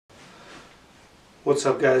What's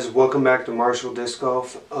up, guys? Welcome back to Marshall Disc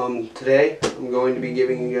Golf. Today I'm going to be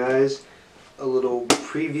giving you guys a little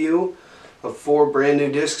preview of 4 brand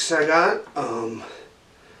new discs I got.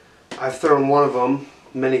 I've thrown one of them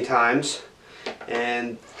many times,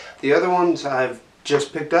 and the other ones I've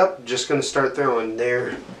just picked up, just going to start throwing.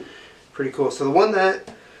 They're pretty cool. So the one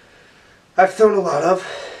that I've thrown a lot of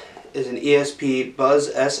is an ESP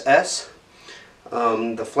Buzz SS.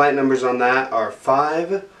 The flight numbers on that are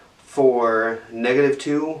 5, 4,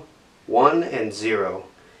 -2, 1, and 0.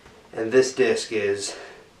 And this disc is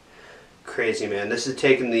crazy, man. This is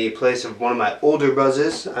taking the place of one of my older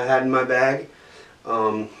buzzes I had in my bag.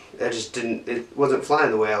 It wasn't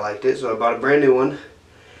flying the way I liked it, so I bought a brand new one.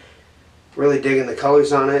 Really digging the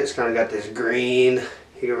colors on it. It's kind of got this green.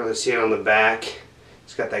 You can really see it on the back.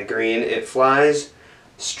 It's got that green. It flies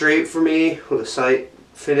straight for me with a sight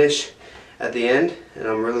finish at the end, and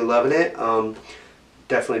I'm really loving it.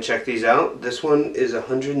 Definitely check these out. This one is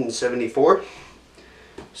 174,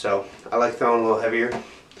 so I like throwing a little heavier,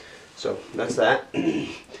 so that's that. And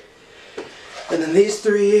then these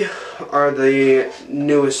 3 are the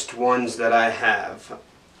newest ones that I have.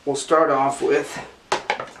 We'll start off with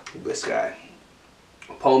this guy,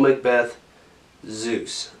 Paul Macbeth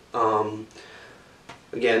Zeus.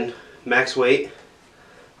 Again, max weight.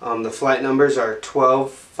 The flight numbers are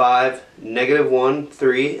 12, 5, -1,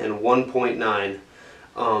 3, and 1.9.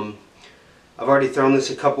 I've already thrown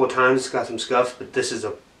this a couple of times. It's got some scuffs, but this is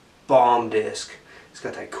a bomb disc. It's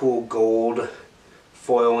got that cool gold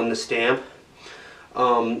foil in the stamp.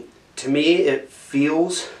 To me, it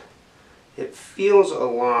feels a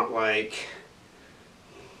lot like,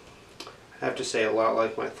 I have to say, a lot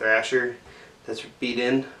like my Thrasher that's beat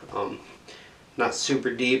in. Not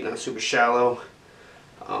super deep, not super shallow.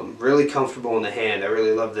 Really comfortable in the hand. I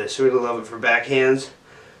really love this. I really love it for backhands.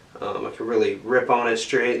 I can really rip on it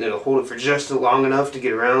straight, and it'll hold it for just long enough to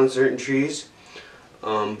get around certain trees.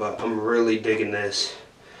 But I'm really digging this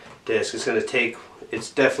disc. It's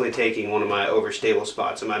definitely taking one of my overstable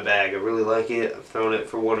spots in my bag. I really like it. I've thrown it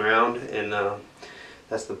for 1 round, and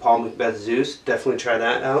that's the Paul Macbeth Zeus. Definitely try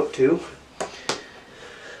that out too.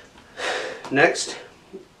 Next,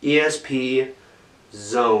 ESP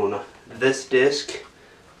Zone. This disc,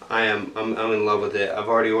 I'm in love with it. I've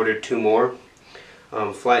already ordered 2 more.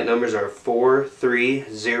 Flight numbers are 4, 3,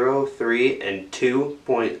 0, 3, and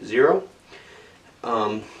 2.0.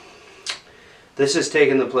 This has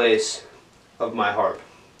taken the place of my harp.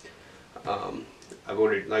 I've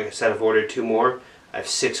ordered, like I said, I've ordered 2 more. I have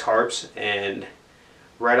 6 harps, and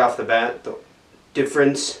right off the bat, the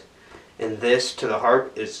difference in this to the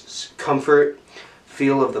harp is comfort,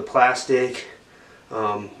 feel of the plastic.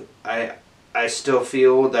 I still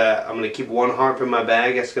feel that I'm going to keep 1 harp in my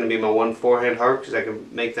bag. That's going to be my 1 forehand harp, because I can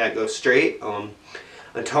make that go straight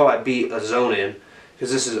until I beat a zone in,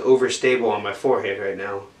 because this is overstable on my forehand right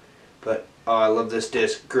now. But I love this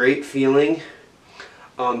disc. Great feeling.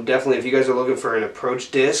 Definitely, if you guys are looking for an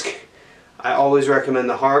approach disc, I always recommend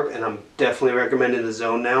the harp, and I'm definitely recommending the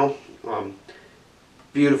zone now.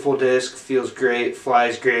 Beautiful disc, feels great,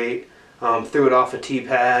 flies great. Threw it off a tee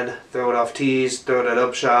pad, throw it off tees, throw it at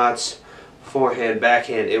up shots. Forehand,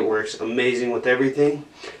 backhand, it works amazing with everything.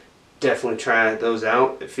 Definitely try those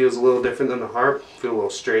out. It feels a little different than the harp. I feel a little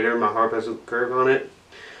straighter. My harp has a curve on it.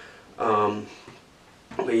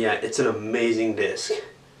 But yeah, it's an amazing disc.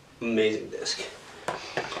 Amazing disc.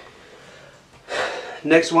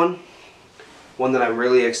 Next one that I'm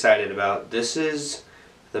really excited about. This is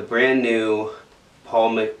the brand new Paul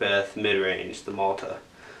Macbeth mid-range, the Malta.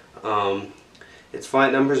 Its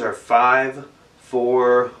flight numbers are 5,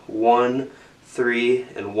 4, 1, 3,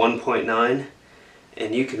 and 1.9,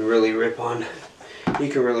 and you can really rip on it.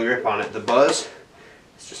 The buzz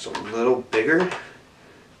is just a little bigger,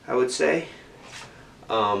 I would say.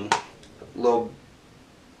 A little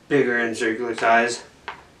bigger in circular size.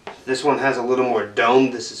 This one has a little more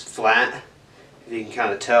dome. This is flat, if you can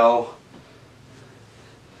kind of tell.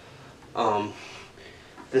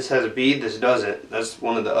 This has a bead, this doesn't. That's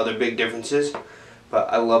one of the other big differences. But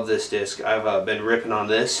I love this disc. I've been ripping on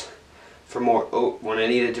this for more, when I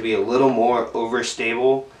need it to be a little more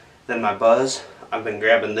overstable than my buzz. I've been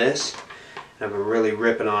grabbing this, and I've been really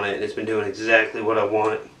ripping on it, and it's been doing exactly what I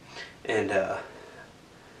want. And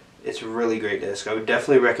it's a really great disc. I would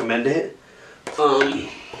definitely recommend it.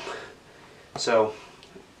 So,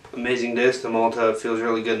 amazing disc. The Malta feels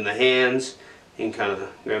really good in the hands. You can kind of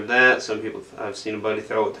grab that. Some people, I've seen a buddy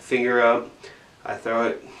throw it with the finger up. I throw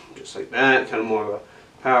it just like that, kind of more of a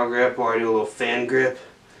power grip, or I do a little fan grip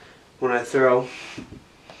when I throw.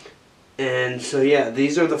 And so yeah,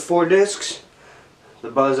 these are the 4 discs. The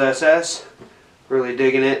Buzz SS, really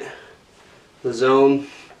digging it. The Zone,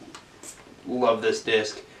 love this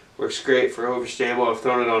disc. Works great for overstable. I've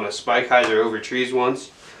thrown it on a spike hyzer over trees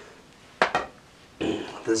once.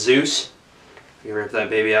 The Zeus, you rip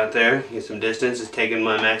that baby out there, get some distance. It's taking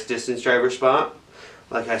my max distance driver spot,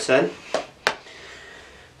 like I said.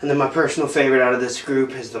 And then my personal favorite out of this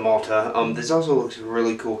group is the Malta. This also looks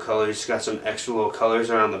really cool colors. It's got some extra little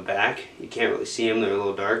colors around the back. You can't really see them, they're a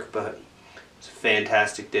little dark, but it's a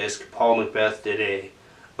fantastic disc. Paul Macbeth did a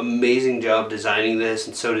amazing job designing this,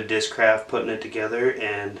 and so did Discraft putting it together,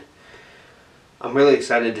 and I'm really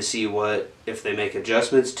excited to see if they make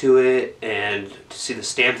adjustments to it and to see the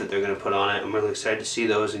stamp that they're going to put on it. I'm really excited to see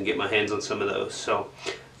those and get my hands on some of those. So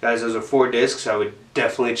guys, those are 4 discs I would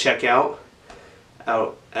definitely check out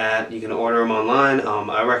at, you can order them online.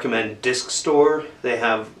 I recommend Disc Store. They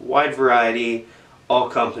have wide variety, all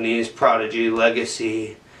companies, Prodigy,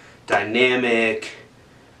 Legacy, Dynamic.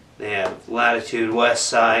 They have Latitude,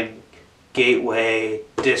 Westside, Gateway,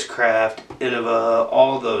 Discraft, Innova,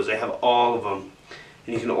 all of those. They have all of them.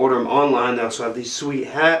 And you can order them online. They also have these sweet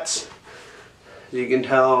hats. As you can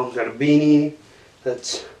tell, got a beanie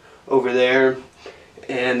that's over there.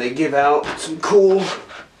 And they give out some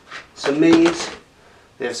minis.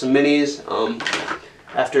 They have some minis.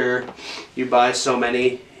 After you buy so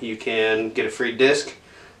many, you can get a free disc.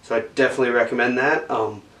 So I definitely recommend that.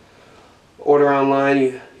 Order online,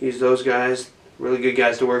 you use those guys. Really good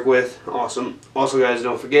guys to work with. Awesome. Also guys,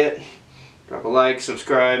 don't forget, drop a like,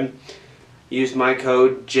 subscribe. Use my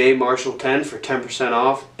code JMarshall10 for 10%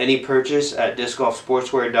 off any purchase at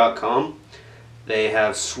discgolfsportswear.com. They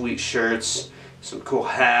have sweet shirts, some cool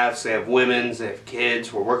hats, they have women's, they have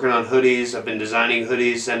kids. We're working on hoodies. I've been designing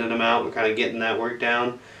hoodies, sending them out. We're kind of getting that work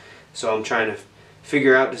down. So I'm trying to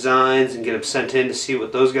figure out designs and get them sent in to see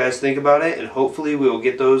what those guys think about it, and hopefully we will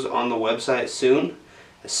get those on the website soon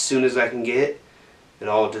as I can get it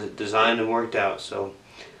all designed and worked out. So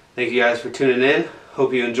thank you guys for tuning in.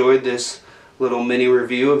 Hope you enjoyed this little mini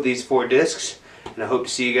review of these 4 discs, and I hope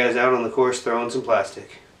to see you guys out on the course throwing some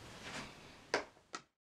plastic.